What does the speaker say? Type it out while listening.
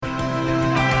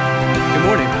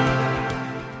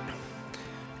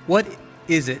What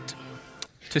is it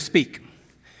to speak?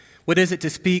 What is it to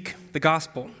speak the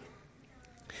gospel?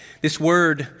 This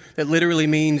word that literally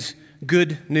means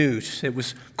good news. It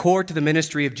was core to the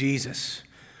ministry of Jesus.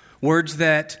 Words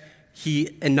that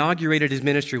he inaugurated his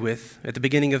ministry with at the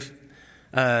beginning of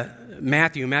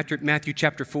Matthew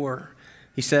chapter 4.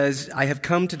 He says, I have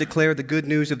come to declare the good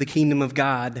news of the kingdom of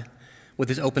God, with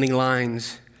his opening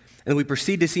lines. And we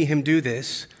proceed to see him do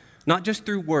this, not just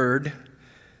through word,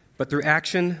 but through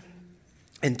action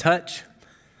and touch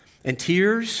and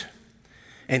tears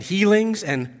and healings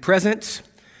and presence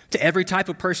to every type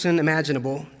of person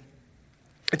imaginable.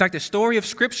 In fact, the story of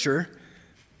Scripture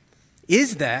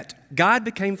is that God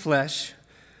became flesh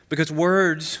because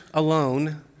words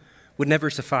alone would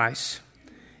never suffice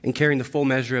in carrying the full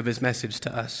measure of his message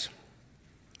to us.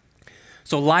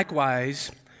 So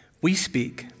likewise, we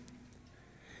speak.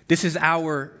 This is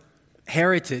our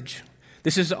heritage.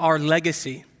 This is our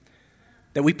legacy,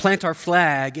 that we plant our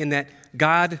flag in that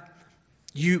God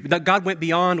went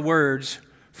beyond words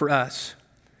for us.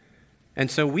 And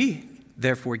so we,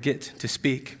 therefore, get to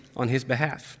speak on his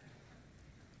behalf.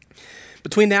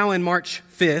 Between now and March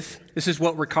 5th, this is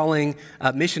what we're calling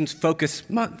Missions Focus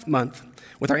Month,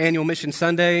 with our annual Mission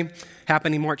Sunday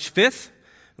happening March 5th.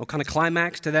 We'll kind of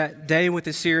climax to that day with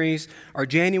this series. Our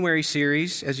January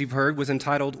series, as you've heard, was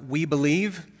entitled We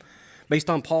Believe, based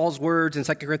on Paul's words in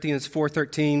 2 Corinthians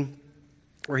 4:13,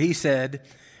 where he said,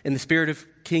 in the spirit of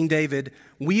King David,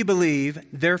 we believe,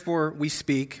 therefore we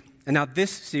speak. And now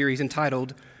this series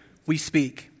entitled We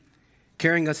Speak,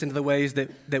 carrying us into the ways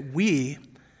that we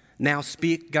now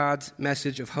speak God's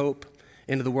message of hope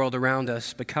into the world around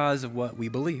us because of what we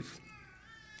believe.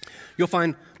 You'll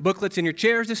find booklets in your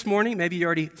chairs this morning. Maybe you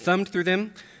already thumbed through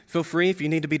them. Feel free if you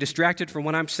need to be distracted from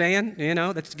what I'm saying.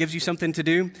 That gives you something to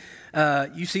do.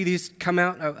 You see these come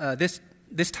out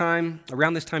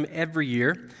around this time every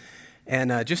year.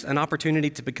 And just an opportunity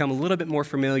to become a little bit more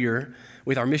familiar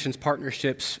with our missions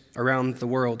partnerships around the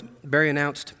world. Barry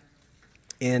announced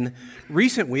in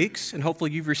recent weeks, and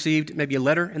hopefully you've received maybe a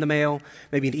letter in the mail,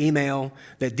 maybe an email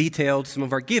that detailed some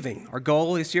of our giving. Our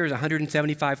goal this year is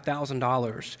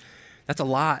 $175,000. That's a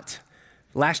lot.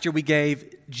 Last year we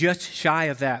gave just shy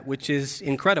of that, which is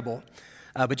incredible.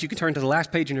 But you can turn to the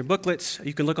last page in your booklets.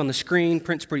 You can look on the screen.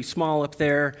 Print's pretty small up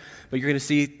there, but you're going to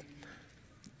see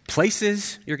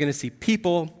places, you're going to see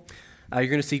people, you're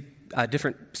going to see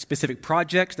different specific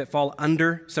projects that fall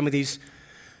under some of these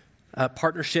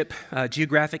partnership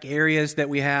geographic areas that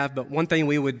we have. But one thing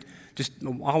we would just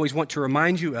always want to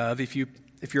remind you of, if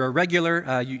you're a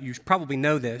regular, you probably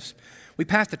know this. We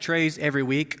pass the trays every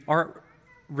week. Our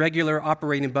regular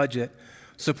operating budget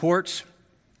supports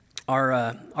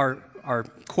our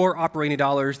core operating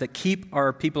dollars that keep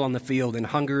our people on the field in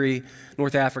Hungary,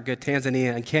 North Africa,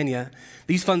 Tanzania, and Kenya.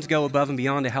 These funds go above and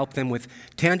beyond to help them with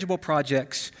tangible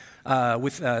projects,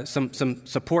 with some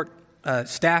support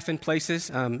staff in places,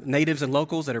 natives and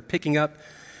locals that are picking up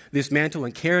this mantle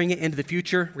and carrying it into the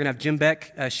future. We're going to have Jim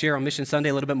Beck share on Mission Sunday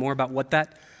a little bit more about what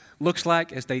that looks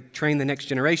like as they train the next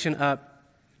generation up.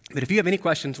 But if you have any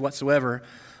questions whatsoever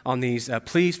on these,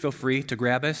 please feel free to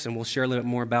grab us, and we'll share a little bit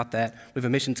more about that. We have a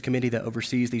missions committee that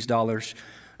oversees these dollars.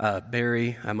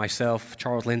 Barry, myself,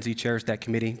 Charles Lindsay chairs that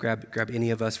committee. Grab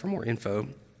any of us for more info.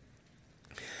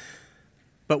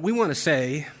 But we want to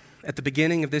say, at the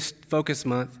beginning of this Focus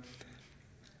Month,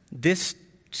 this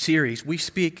series, We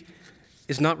Speak,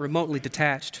 is not remotely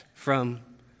detached from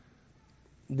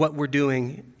what we're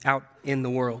doing out in the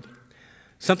world.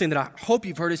 Something that I hope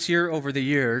you've heard us hear over the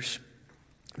years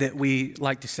that we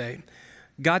like to say.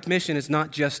 God's mission is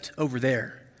not just over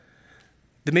there.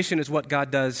 The mission is what God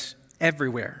does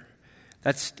everywhere.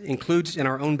 That includes in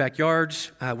our own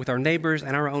backyards, with our neighbors,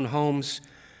 and our own homes.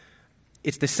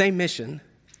 It's the same mission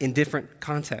in different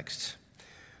contexts.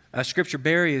 Scripture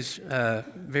Barry is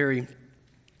very,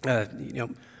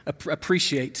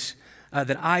 appreciates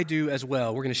that I do as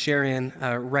well. We're going to share in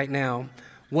right now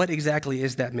what exactly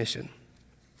is that mission.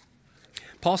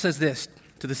 Paul says this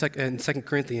in 2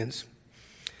 Corinthians.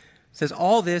 It says,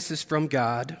 all this is from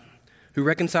God, who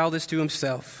reconciled us to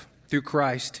himself through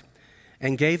Christ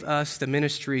and gave us the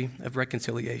ministry of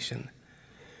reconciliation.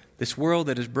 This world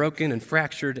that is broken and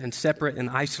fractured and separate and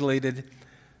isolated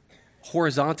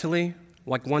horizontally,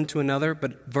 like one to another,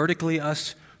 but vertically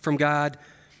us from God,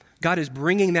 God is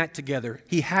bringing that together.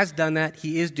 He has done that.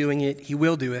 He is doing it. He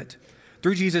will do it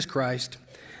through Jesus Christ.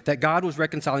 That God was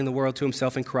reconciling the world to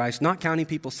himself in Christ, not counting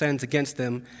people's sins against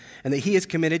them, and that he is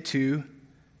committed to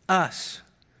us,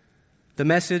 the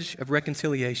message of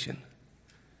reconciliation.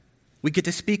 We get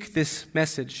to speak this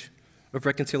message of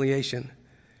reconciliation.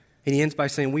 And he ends by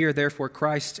saying, we are therefore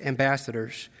Christ's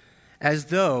ambassadors, as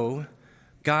though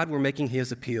God were making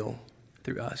his appeal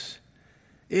through us.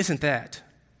 Isn't that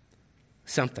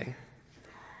something?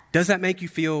 Does that make you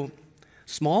feel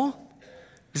small?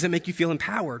 Does it make you feel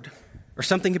empowered? Or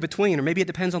something in between? Or maybe it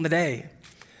depends on the day.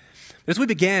 As we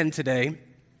begin today,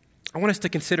 I want us to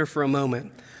consider for a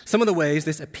moment some of the ways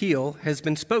this appeal has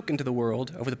been spoken to the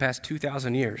world over the past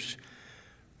 2,000 years.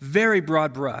 Very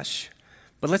broad brush,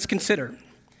 but let's consider.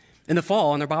 In the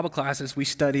fall, in our Bible classes, we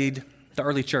studied the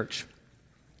early church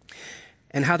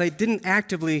and how they didn't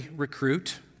actively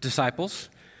recruit disciples.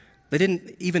 They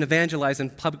didn't even evangelize in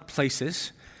public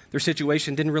places. Their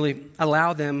situation didn't really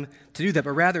allow them to do that,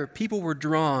 but rather people were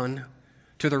drawn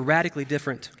to their radically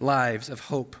different lives of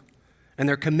hope and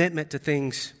their commitment to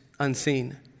things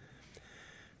unseen.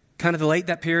 Kind of the late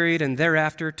that period and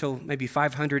thereafter till maybe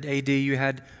 500 AD, you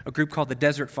had a group called the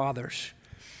Desert Fathers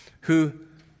who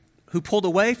pulled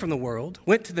away from the world,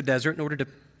 went to the desert in order to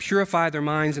purify their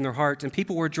minds and their hearts, and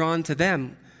people were drawn to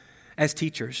them as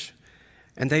teachers.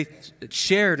 And they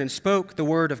shared and spoke the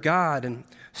word of God and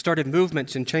started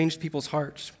movements and changed people's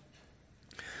hearts.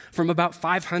 From about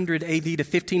 500 AD to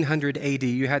 1500 AD,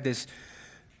 you had this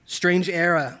strange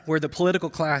era where the political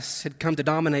class had come to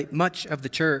dominate much of the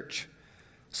church.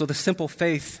 So the simple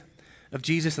faith of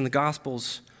Jesus and the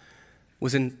Gospels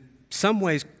was in some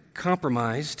ways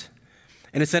compromised.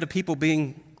 And instead of people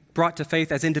being brought to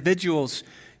faith as individuals,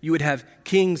 you would have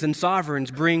kings and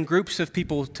sovereigns bring groups of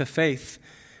people to faith.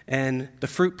 And the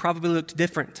fruit probably looked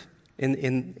different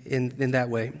in that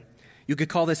way. You could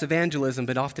call this evangelism,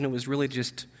 but often it was really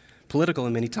just political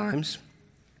in many times.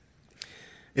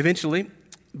 Eventually,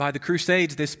 by the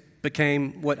Crusades, this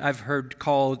became what I've heard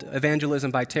called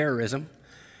evangelism by terrorism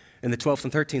in the 12th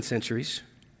and 13th centuries.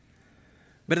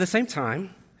 But at the same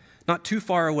time, not too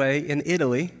far away in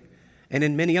Italy, and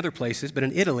in many other places, but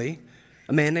in Italy,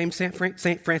 a man named St.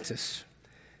 Francis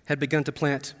had begun to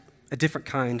plant a different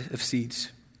kind of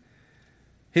seeds.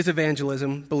 His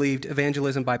evangelism believed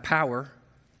evangelism by power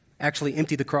actually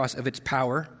emptied the cross of its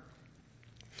power.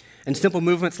 And simple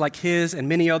movements like his and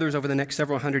many others over the next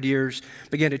several hundred years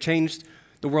began to change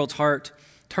the world's heart,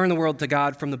 turn the world to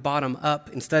God from the bottom up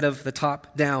instead of the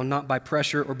top down, not by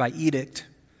pressure or by edict,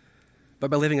 but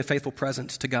by living a faithful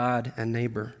presence to God and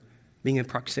neighbor, being in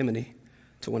proximity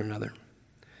to one another.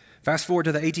 Fast forward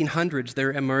to the 1800s,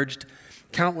 there emerged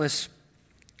countless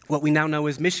what we now know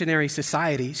as missionary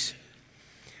societies.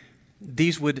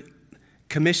 These would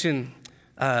commission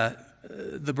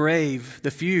the brave,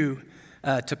 the few,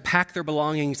 to pack their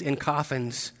belongings in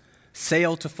coffins,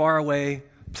 sail to faraway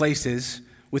places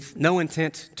with no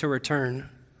intent to return.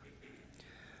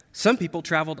 Some people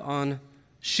traveled on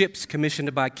ships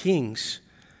commissioned by kings,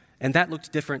 and that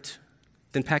looked different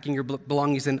than packing your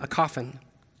belongings in a coffin.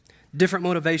 Different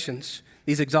motivations.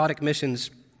 These exotic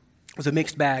missions was a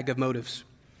mixed bag of motives.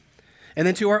 And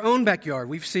then to our own backyard,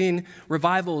 we've seen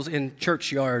revivals in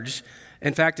churchyards.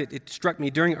 In fact, it struck me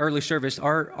during early service,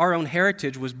 our own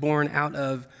heritage was born out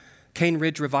of Cane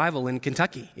Ridge Revival in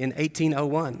Kentucky in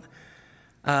 1801.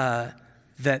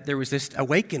 That there was this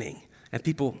awakening, and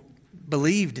people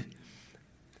believed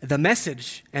the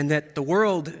message, and that the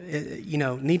world,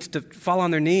 needs to fall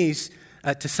on their knees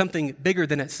to something bigger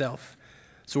than itself.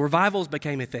 So revivals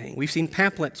became a thing. We've seen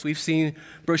pamphlets, we've seen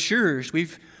brochures,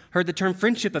 we've heard the term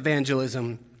friendship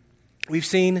evangelism. We've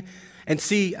seen and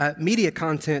see media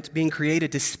content being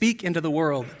created to speak into the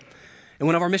world. And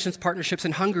one of our missions partnerships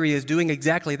in Hungary is doing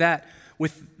exactly that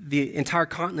with the entire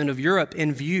continent of Europe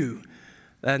in view.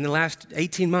 In the last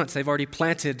 18 months, they've already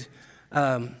planted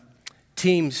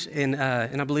teams in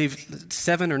I believe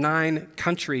 7 or 9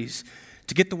 countries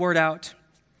to get the word out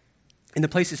in the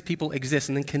places people exist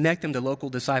and then connect them to local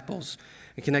disciples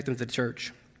and connect them to the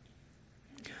church.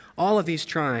 All of these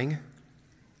trying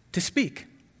to speak.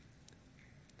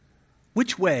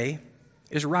 Which way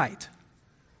is right?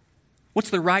 What's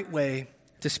the right way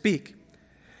to speak?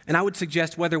 And I would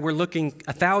suggest whether we're looking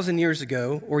 1,000 years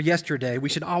ago or yesterday, we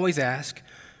should always ask,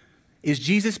 is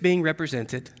Jesus being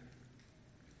represented?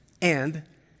 And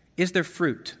is there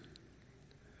fruit?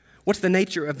 What's the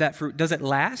nature of that fruit? Does it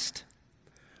last?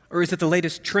 Or is it the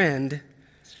latest trend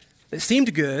that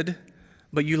seemed good,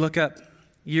 but you look up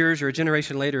years or a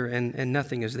generation later and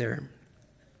nothing is there?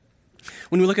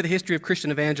 When we look at the history of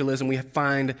Christian evangelism, we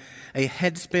find a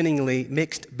head-spinningly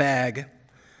mixed bag,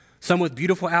 some with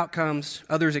beautiful outcomes,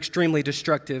 others extremely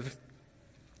destructive.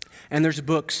 And there's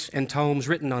books and tomes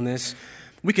written on this.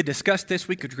 We could discuss this,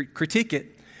 we could critique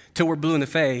it till we're blue in the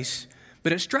face,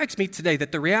 but it strikes me today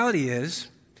that the reality is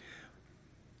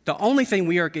the only thing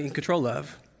we are in control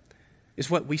of is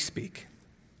what we speak.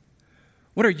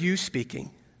 What are you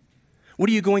speaking? What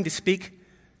are you going to speak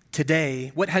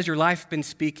today? What has your life been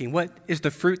speaking? What is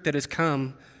the fruit that has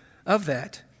come of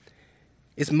that?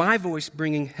 Is my voice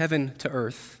bringing heaven to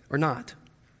earth or not?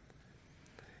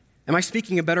 Am I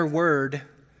speaking a better word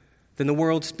than the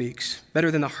world speaks?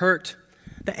 Better than the hurt,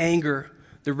 the anger,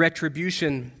 the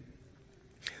retribution,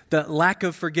 the lack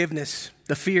of forgiveness,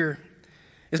 the fear?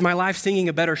 Is my life singing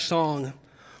a better song,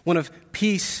 one of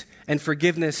peace and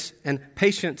forgiveness and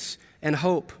patience and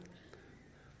hope?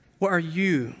 What are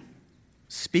you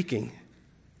speaking?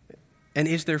 And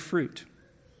is there fruit?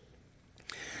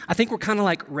 I think we're kind of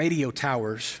like radio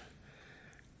towers.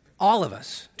 All of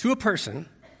us, to a person,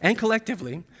 and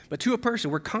collectively, but to a person,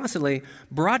 we're constantly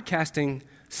broadcasting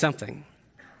something.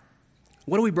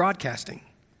 What are we broadcasting?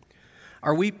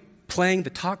 Are we playing the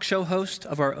talk show host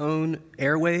of our own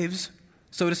airwaves,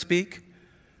 so to speak?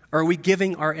 Or are we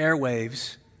giving our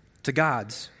airwaves to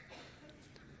God's?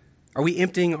 Are we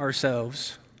emptying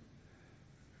ourselves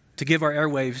to give our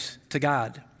airwaves to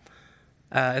God?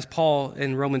 As Paul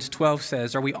in Romans 12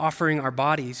 says, are we offering our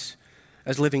bodies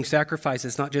as living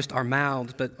sacrifices, not just our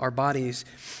mouths, but our bodies?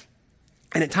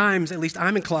 And at times, at least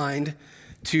I'm inclined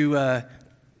to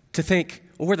think,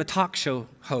 well, we're the talk show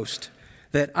host,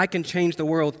 that I can change the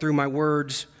world through my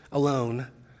words alone.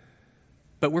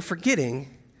 But we're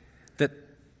forgetting that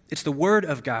it's the Word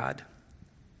of God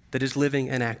that is living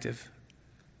and active,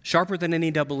 sharper than any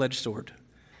double-edged sword.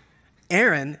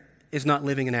 Aaron is not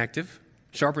living and active,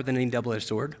 sharper than any double-edged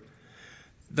sword.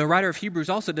 The writer of Hebrews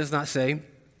also does not say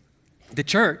the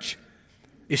church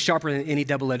is sharper than any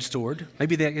double-edged sword.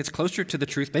 Maybe that gets closer to the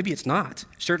truth. Maybe it's not.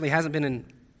 It certainly hasn't been in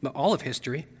all of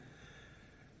history.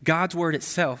 God's word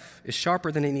itself is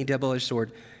sharper than any double-edged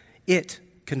sword. It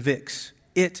convicts.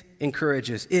 It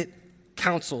encourages. It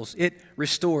counsels. It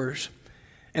restores.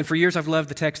 And for years I've loved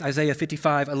the text, Isaiah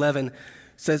 55:11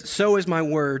 says, "So is my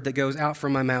word that goes out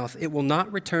from my mouth. It will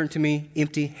not return to me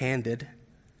empty-handed,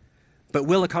 but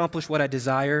will accomplish what I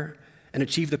desire and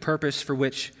achieve the purpose for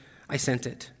which I sent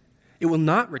it. It will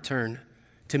not return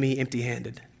to me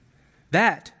empty-handed."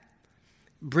 That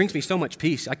brings me so much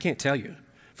peace, I can't tell you.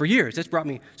 For years, it's brought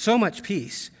me so much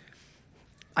peace.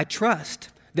 I trust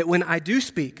that when I do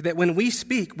speak, that when we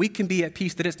speak, we can be at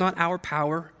peace, that it's not our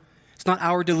power, it's not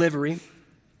our delivery,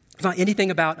 it's not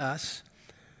anything about us.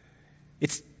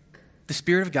 It's the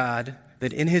Spirit of God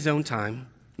that in His own time,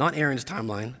 not Aaron's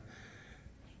timeline,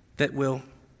 that will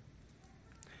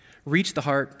reach the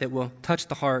heart, that will touch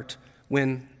the heart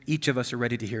when each of us are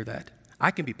ready to hear that.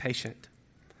 I can be patient.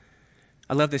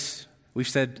 I love this. We've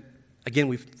said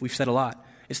a lot.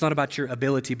 It's not about your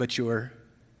ability, but your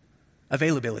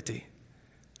availability.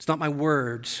 It's not my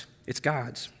words, it's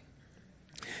God's.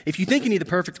 If you think you need the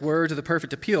perfect words or the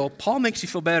perfect appeal, Paul makes you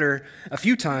feel better a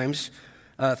few times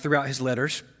throughout his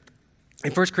letters.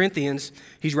 In 1 Corinthians,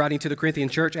 he's writing to the Corinthian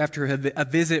church after a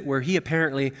visit where he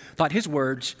apparently thought his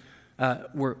words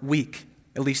were weak,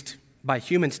 at least by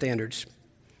human standards.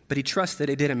 But he trusts that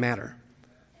it didn't matter.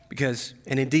 Because,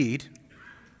 and indeed,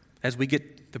 as we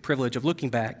get the privilege of looking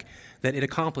back, that it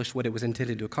accomplished what it was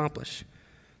intended to accomplish.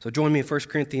 So join me in 1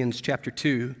 Corinthians chapter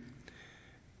 2.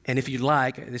 And if you'd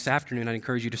like, this afternoon, I'd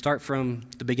encourage you to start from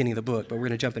the beginning of the book. But we're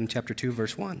going to jump into chapter 2,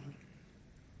 verse 1.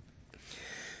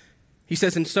 He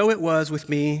says, "And so it was with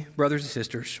me, brothers and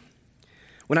sisters.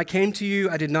 When I came to you,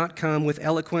 I did not come with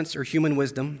eloquence or human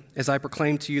wisdom, as I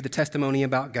proclaimed to you the testimony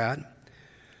about God.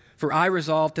 For I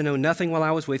resolved to know nothing while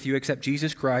I was with you except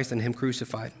Jesus Christ and Him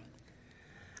crucified.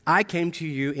 I came to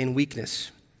you in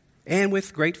weakness and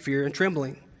with great fear and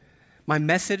trembling. My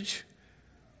message,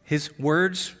 His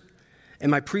words, and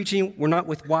my preaching were not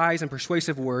with wise and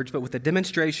persuasive words, but with a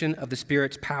demonstration of the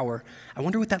Spirit's power." I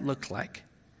wonder what that looked like.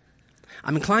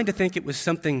 I'm inclined to think it was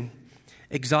something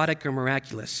exotic or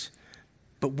miraculous.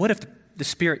 But what if the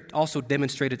Spirit also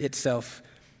demonstrated itself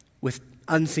with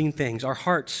unseen things? Our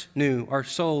hearts knew, our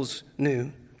souls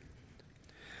knew.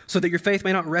 "So that your faith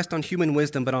may not rest on human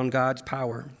wisdom, but on God's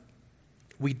power.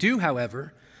 We do,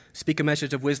 however, speak a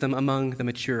message of wisdom among the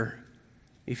mature."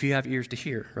 If you have ears to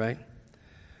hear, right?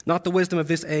 "Not the wisdom of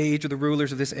this age or the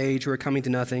rulers of this age who are coming to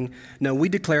nothing. No, we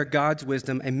declare God's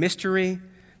wisdom, a mystery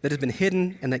that has been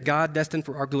hidden and that God destined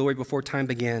for our glory before time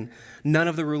began. None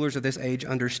of the rulers of this age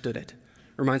understood it."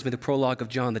 Reminds me of the prologue of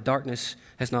John. "The darkness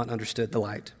has not understood the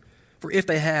light. For if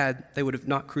they had, they would have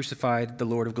not crucified the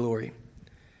Lord of glory."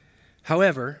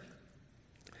 However,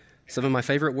 some of my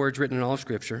favorite words written in all of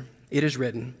Scripture, it is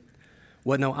written,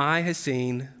 "What no eye has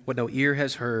seen, what no ear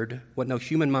has heard, what no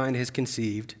human mind has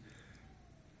conceived,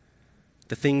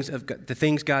 the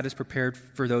things God has prepared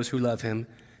for those who love Him,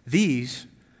 these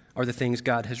are the things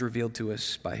God has revealed to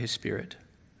us by His Spirit."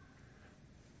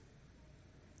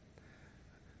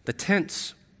 The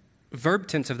tense verb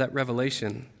tense of that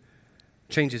revelation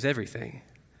changes everything.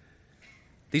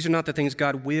 These are not the things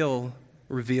God will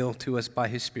reveal to us by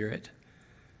his Spirit.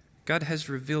 God has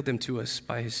revealed them to us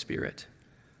by his Spirit.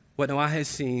 What no eye has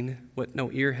seen, what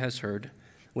no ear has heard,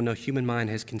 what no human mind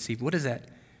has conceived. What does that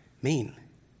mean?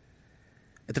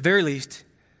 At the very least,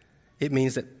 it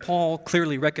means that Paul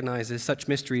clearly recognizes such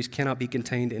mysteries cannot be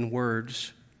contained in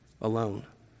words alone.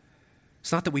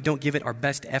 It's not that we don't give it our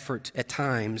best effort at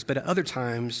times, but at other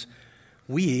times,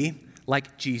 we,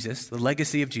 like Jesus, the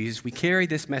legacy of Jesus, we carry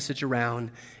this message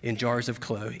around in jars of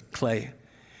clay,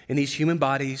 in these human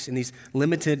bodies, in these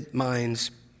limited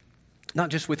minds, not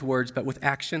just with words, but with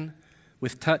action,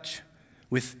 with touch,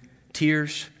 with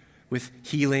tears, with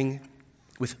healing,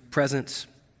 with presence.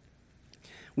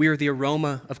 We are the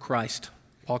aroma of Christ,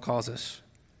 Paul calls us.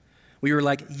 We are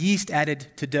like yeast added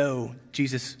to dough,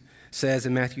 Jesus says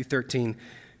in Matthew 13,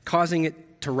 causing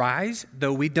it to rise,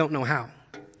 though we don't know how.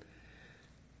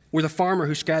 We're the farmer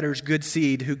who scatters good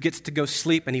seed, who gets to go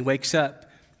sleep and he wakes up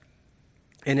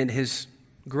and it has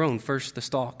grown, first the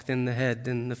stalk, then the head,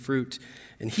 then the fruit,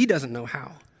 and he doesn't know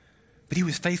how, but he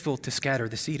was faithful to scatter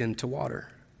the seed into water.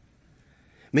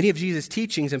 Many of Jesus'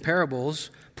 teachings and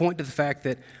parables point to the fact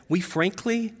that we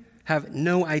frankly have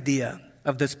no idea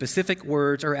of the specific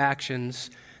words or actions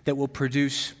that will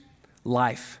produce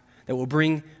life, that will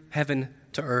bring heaven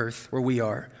to earth where we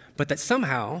are, but that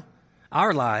somehow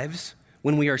our lives,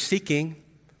 when we are seeking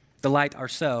the light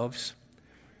ourselves,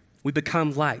 we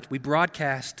become light. We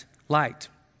broadcast light.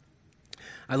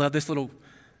 I love this little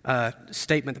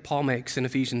statement that Paul makes in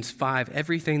Ephesians 5.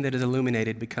 Everything that is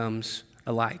illuminated becomes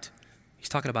a light. He's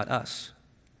talking about us.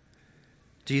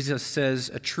 Jesus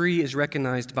says a tree is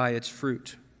recognized by its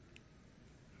fruit.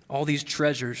 All these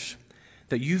treasures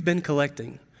that you've been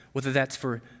collecting, whether that's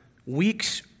for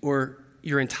weeks or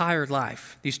your entire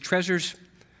life, these treasures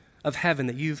of heaven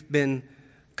that you've been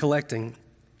collecting,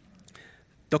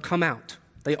 they'll come out.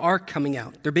 They are coming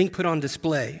out. They're being put on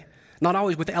display. Not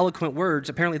always with eloquent words.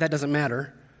 Apparently that doesn't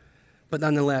matter. But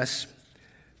nonetheless,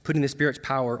 putting the Spirit's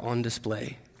power on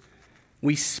display.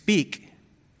 We speak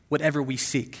whatever we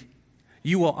seek.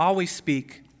 You will always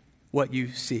speak what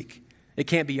you seek. It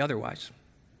can't be otherwise.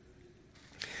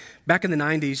 Back in the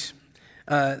 90s,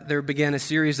 there began a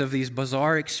series of these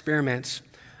bizarre experiments,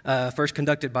 first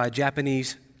conducted by a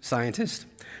Japanese scientist,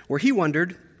 where he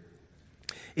wondered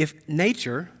if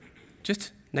nature,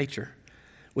 just nature,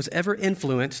 was ever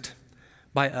influenced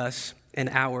by us and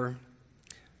our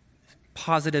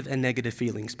positive and negative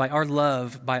feelings, by our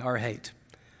love, by our hate.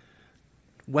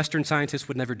 Western scientists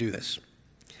would never do this.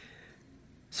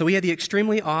 So we had the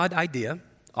extremely odd idea,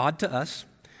 odd to us,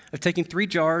 of taking 3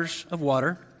 jars of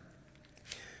water,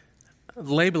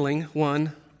 labeling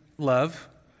one love,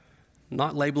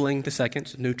 not labeling the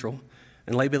second, neutral,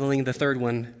 and labeling the third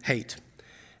one hate.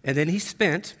 And then he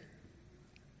spent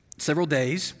several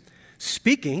days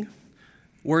speaking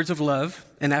words of love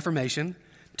and affirmation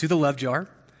to the love jar,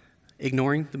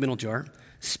 ignoring the middle jar,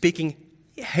 speaking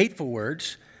hateful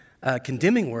words,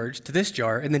 condemning words to this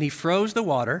jar, and then he froze the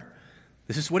water.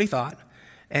 This is what he thought,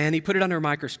 and he put it under a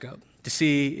microscope to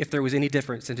see if there was any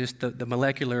difference in just the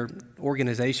molecular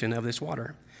organization of this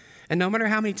water. And no matter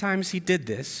how many times he did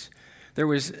this, there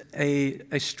was a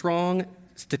strong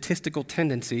statistical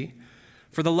tendency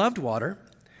for the loved water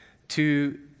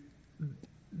to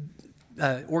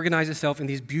organize itself in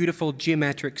these beautiful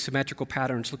geometric, symmetrical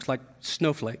patterns, looks like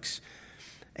snowflakes,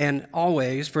 and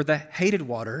always for the hated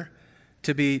water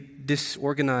to be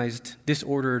disorganized,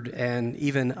 disordered, and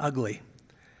even ugly.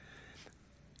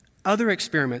 Other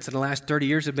experiments in the last 30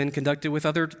 years have been conducted with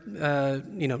other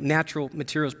natural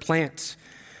materials, plants,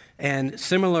 and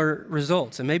similar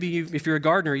results. And maybe if you're a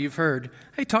gardener, you've heard,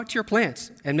 hey, talk to your plants.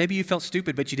 And maybe you felt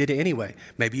stupid, but you did it anyway.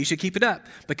 Maybe you should keep it up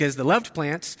because the loved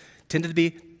plants tended to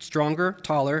be stronger,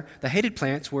 taller. The hated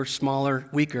plants were smaller,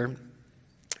 weaker,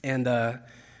 and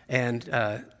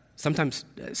sometimes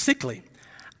sickly.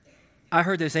 I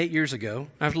heard this 8 years ago.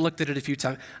 I've looked at it a few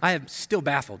times. I am still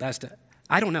baffled as to,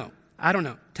 I don't know.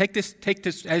 Take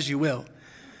this as you will.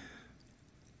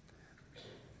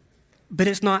 But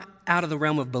it's not out of the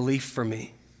realm of belief for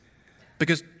me.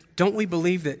 Because don't we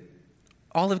believe that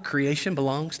all of creation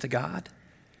belongs to God?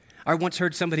 I once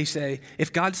heard somebody say,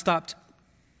 if God stopped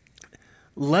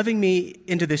loving me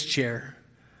into this chair,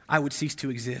 I would cease to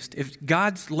exist. If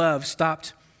God's love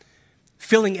stopped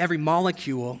filling every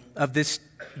molecule of this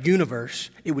universe,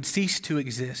 it would cease to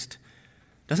exist.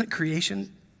 Doesn't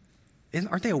creation,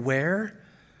 aren't they aware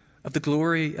of the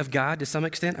glory of God to some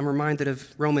extent? I'm reminded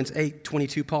of Romans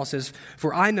 8:22. Paul says,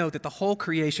 "For I know that the whole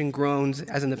creation groans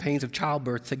as in the pains of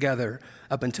childbirth together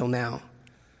up until now."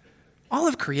 All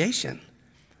of creation.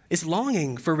 is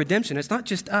longing for redemption. It's not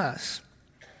just us.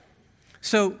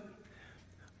 So,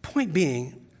 point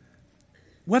being,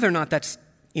 whether or not that's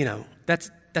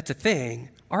a thing,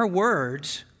 our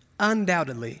words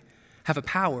undoubtedly have a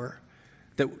power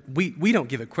that we don't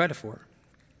give it credit for.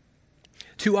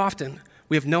 Too often,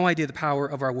 we have no idea the power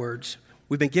of our words.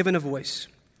 We've been given a voice.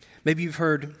 Maybe you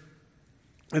heard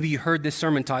this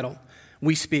sermon title,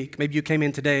 We Speak. Maybe you came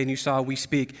in today and you saw We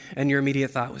Speak, and your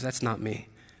immediate thought was, that's not me.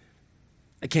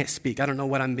 I can't speak. I don't know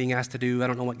what I'm being asked to do. I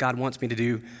don't know what God wants me to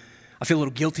do. I feel a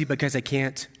little guilty because I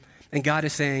can't. And God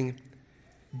is saying,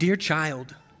 dear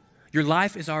child, your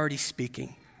life is already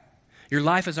speaking. Your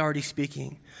life is already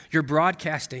speaking. You're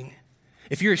broadcasting.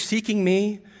 If you're seeking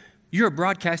me, you're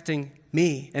broadcasting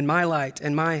me and my light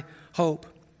and my hope.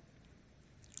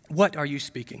 What are you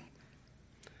speaking?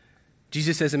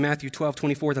 Jesus says in Matthew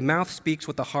 12:24, the mouth speaks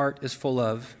what the heart is full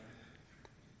of.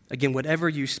 Again, whatever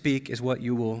you seek is what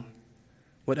you will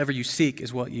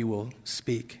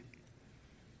speak.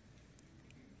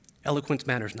 Eloquence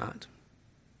matters not.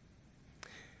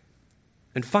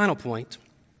 And final point,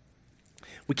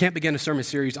 we can't begin a sermon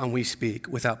series on We Speak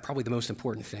without probably the most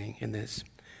important thing in this.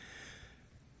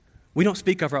 We don't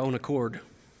speak of our own accord.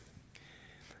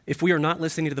 If we are not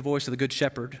listening to the voice of the Good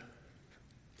Shepherd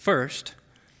first,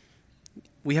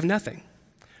 we have nothing.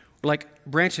 We're like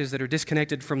branches that are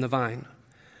disconnected from the vine.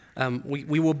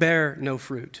 We will bear no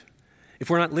fruit. If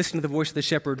we're not listening to the voice of the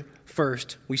shepherd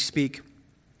first, we speak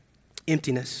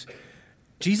emptiness.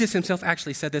 Jesus himself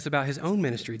actually said this about his own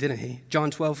ministry, didn't he? John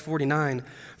 12:49,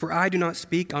 for I do not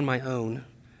speak on my own.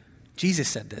 Jesus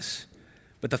said this,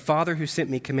 but the Father who sent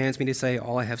me commands me to say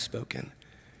all I have spoken.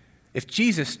 If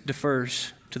Jesus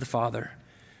defers to the Father,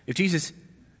 if Jesus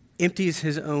empties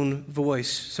his own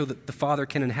voice so that the Father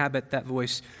can inhabit that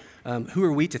voice, who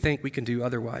are we to think we can do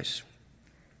otherwise?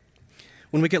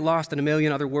 When we get lost in a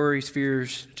million other worries,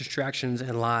 fears, distractions,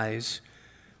 and lies,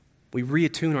 we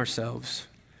reattune ourselves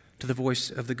to the voice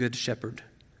of the Good Shepherd.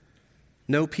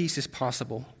 No peace is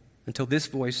possible until this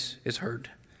voice is heard.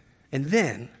 And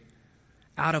then,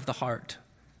 out of the heart,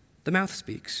 the mouth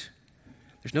speaks.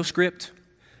 There's no script,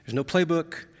 there's no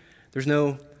playbook, there's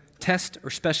no test or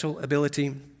special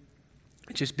ability.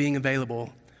 It's just being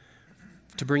available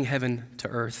to bring heaven to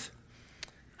earth.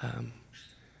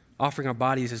 Offering our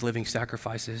bodies as living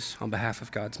sacrifices on behalf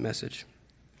of God's message.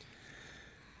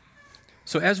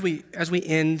 So as we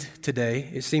end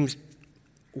today, it seems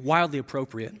wildly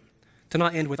appropriate to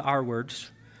not end with our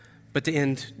words, but to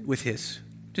end with his,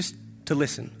 just to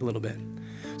listen a little bit.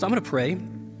 So I'm going to pray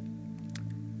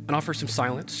and offer some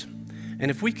silence.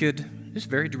 And if we could just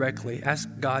very directly ask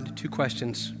God 2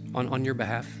 questions on your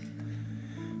behalf.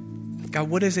 God,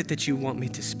 what is it that you want me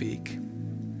to speak?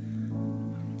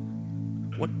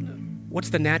 What's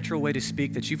the natural way to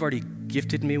speak that you've already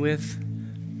gifted me with?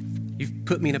 You've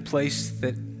put me in a place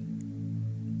that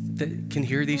can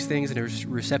hear these things and is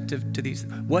receptive to these.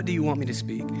 What do you want me to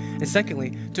speak? And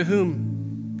secondly, to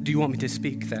whom do you want me to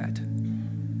speak that?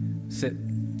 Is it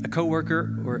a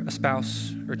coworker or a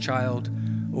spouse or a child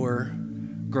or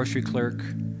grocery clerk?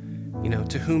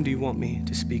 To whom do you want me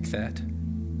to speak that?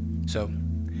 So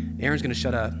Aaron's going to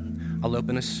shut up. I'll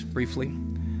open us briefly.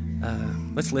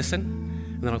 Let's listen.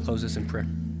 And then I'll close this in prayer.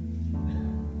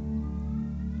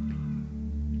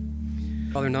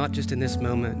 Father, not just in this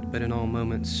moment, but in all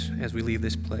moments as we leave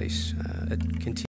this place, continue.